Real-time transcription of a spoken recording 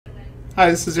Hi,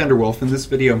 this is Andrew Wolf. In this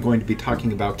video I'm going to be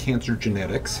talking about cancer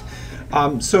genetics.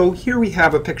 So here we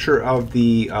have a picture of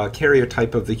the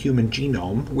karyotype of the human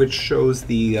genome, which shows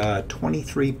the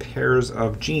 23 pairs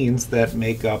of genes that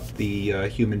make up the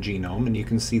human genome, and you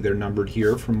can see they're numbered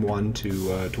here from 1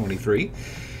 to 23,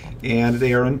 and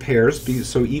they are in pairs.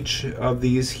 So each of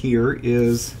these here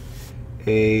is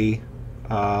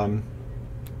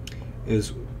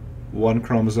is one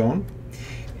chromosome,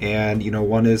 and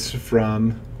one is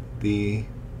from the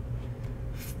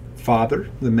father,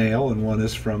 the male, and one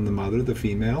is from the mother, the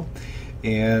female,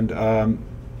 and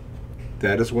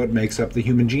that is what makes up the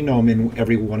human genome in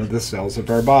every one of the cells of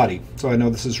our body. So I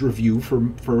know this is review for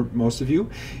most of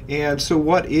you. And so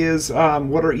what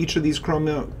are each of these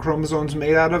chromosomes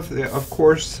made out of? Of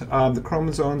course, the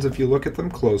chromosomes, if you look at them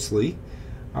closely,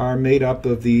 are made up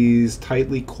of these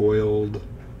tightly coiled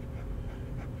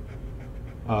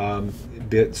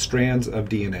strands of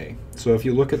DNA. So if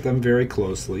you look at them very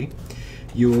closely,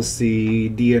 you will see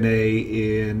DNA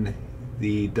in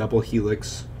the double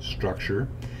helix structure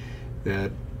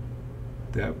that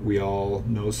we all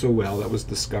know so well, that was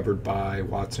discovered by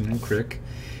Watson and Crick.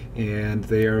 And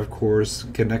they are, of course,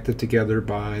 connected together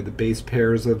by the base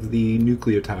pairs of the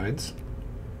nucleotides.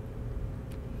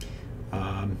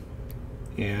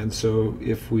 And so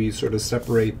if we sort of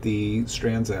separate the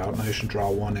strands out, and I should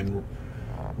draw one in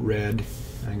red,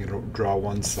 I'm going to draw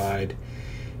one side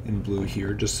in blue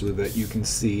here just so that you can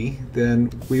see, then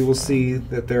we will see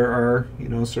that there are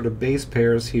sort of base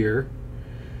pairs here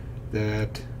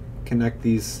that connect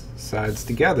these sides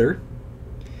together,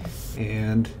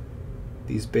 and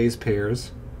these base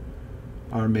pairs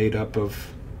are made up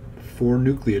of 4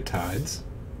 nucleotides,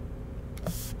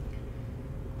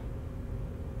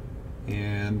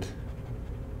 and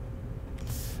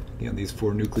these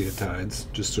 4 nucleotides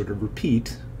just sort of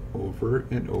repeat over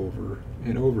and over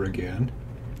and over again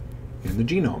in the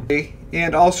genome. Okay.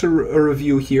 And also a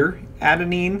review here,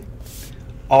 adenine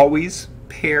always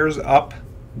pairs up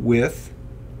with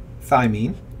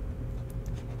thymine,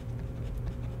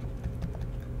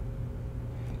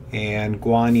 and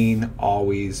guanine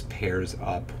always pairs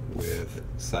up with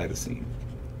cytosine.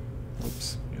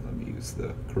 Oops, here, let me use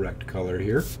the correct color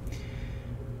here.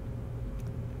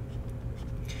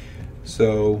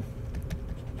 So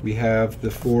we have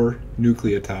the 4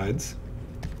 nucleotides,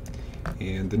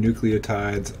 and the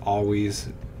nucleotides always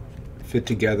fit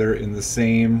together in the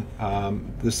same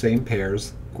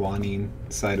pairs: guanine,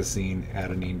 cytosine,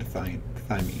 adenine to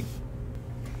thymine.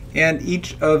 And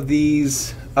each of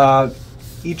these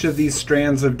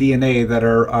strands of DNA that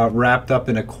are wrapped up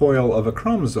in a coil of a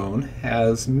chromosome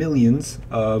has millions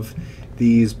of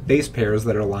these base pairs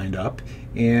that are lined up,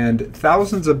 and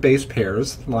thousands of base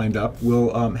pairs lined up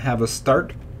will have a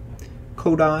start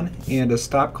codon and a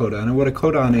stop codon. And what a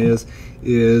codon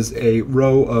is a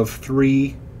row of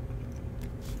 3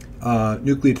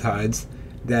 nucleotides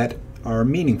that are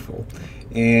meaningful.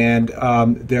 And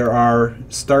there are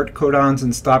start codons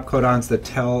and stop codons that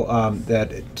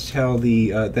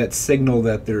that signal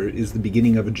that there is the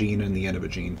beginning of a gene and the end of a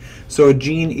gene. So a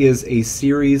gene is a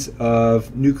series of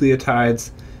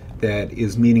nucleotides that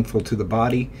is meaningful to the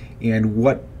body. And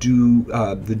what do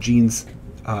the genes?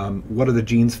 What are the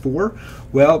genes for?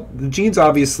 Well, the genes,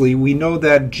 obviously, we know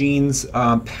that genes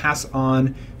pass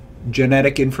on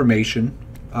genetic information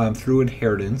through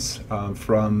inheritance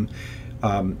from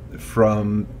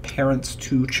parents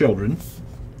to children.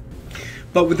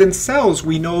 But within cells,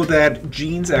 we know that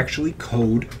genes actually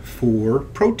code for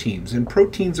proteins, and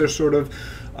proteins are sort of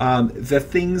the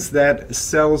things that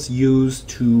cells use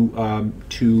to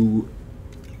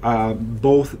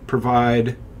both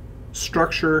provide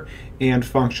structure and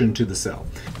function to the cell.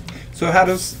 So how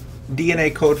does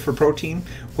DNA code for protein?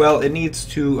 Well, it needs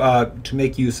to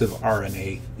make use of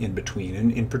RNA in between,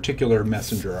 and in particular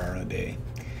messenger RNA.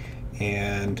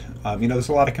 And there's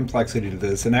a lot of complexity to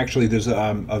this, and actually there's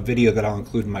a video that I'll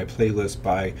include in my playlist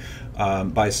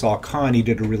by Saul Kahn. He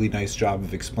did a really nice job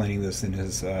of explaining this in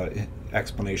his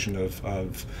explanation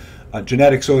of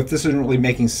genetics. So if this isn't really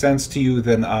making sense to you,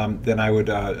 then I would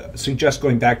suggest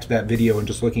going back to that video and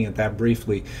just looking at that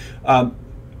briefly.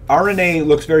 RNA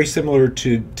looks very similar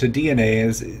to DNA,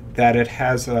 is that it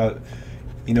has similar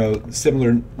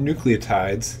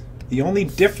nucleotides. The only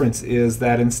difference is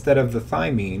that instead of the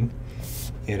thymine,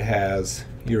 it has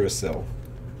uracil.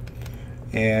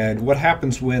 And what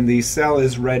happens when the cell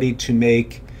is ready to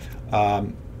make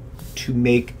a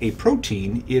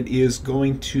protein, it is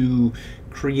going to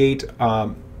create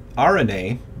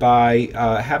RNA by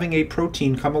having a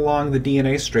protein come along the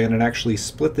DNA strand and actually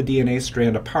split the DNA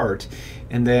strand apart,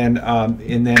 and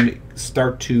then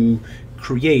start to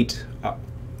create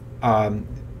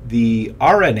the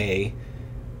RNA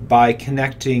by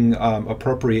connecting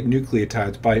appropriate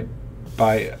nucleotides,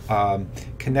 by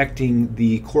connecting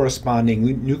the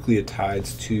corresponding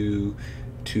nucleotides to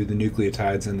the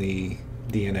nucleotides in the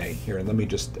DNA. Here, let me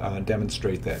just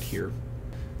demonstrate that here.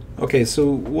 Okay, so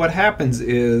what happens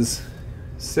is,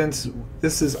 since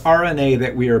this is RNA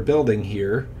that we are building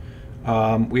here,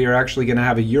 we are actually going to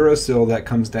have a uracil that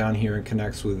comes down here and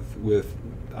connects with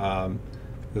the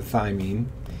thymine.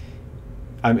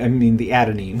 I mean the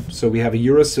adenine. So we have a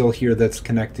uracil here that's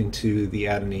connecting to the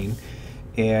adenine,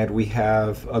 and we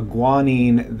have a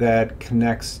guanine that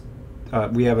connects.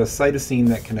 We have a cytosine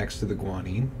that connects to the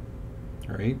guanine.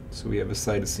 All right. So we have a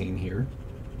cytosine here,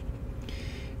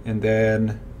 and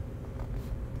then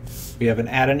we have an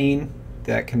adenine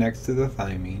that connects to the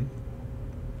thymine,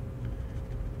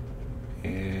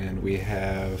 and we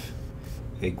have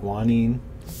a guanine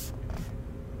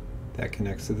that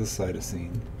connects to the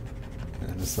cytosine,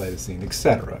 and a cytosine,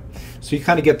 etc. So you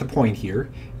kind of get the point here.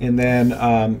 And then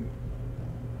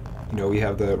you know, we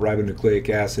have the ribonucleic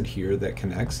acid here that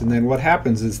connects, and then what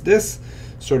happens is this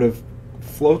sort of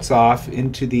floats off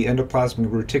into the endoplasmic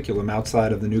reticulum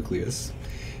outside of the nucleus.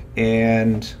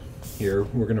 And here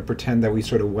we're going to pretend that we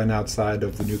sort of went outside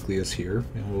of the nucleus here,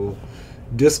 and we'll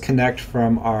disconnect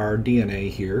from our DNA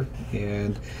here,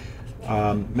 and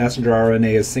messenger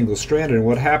RNA is single-stranded. And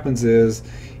what happens is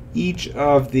each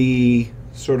of the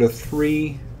sort of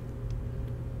three,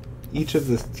 each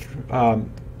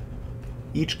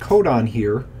codon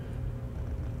here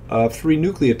of 3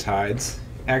 nucleotides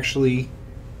actually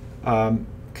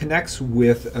connects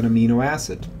with an amino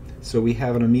acid. So we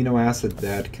have an amino acid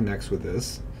that connects with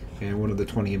this, and one of the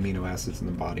 20 amino acids in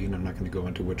the body, and I'm not going to go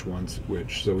into which one's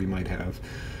which. So we might have,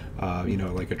 you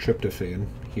know, like a tryptophan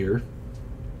here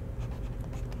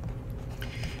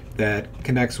that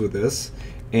connects with this,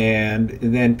 and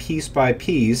then piece by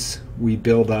piece we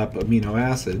build up amino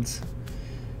acids.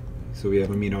 So we have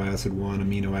amino acid 1,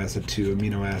 amino acid 2,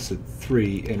 amino acid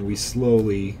 3, and we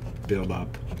slowly build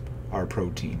up our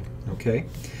protein. Okay?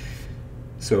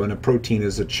 So, and a protein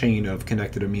is a chain of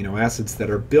connected amino acids that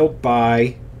are built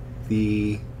by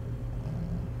the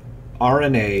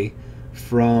RNA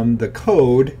from the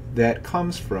code that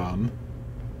comes from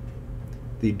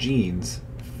the genes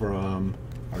from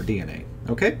our DNA.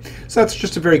 Okay? So that's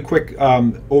just a very quick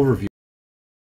overview.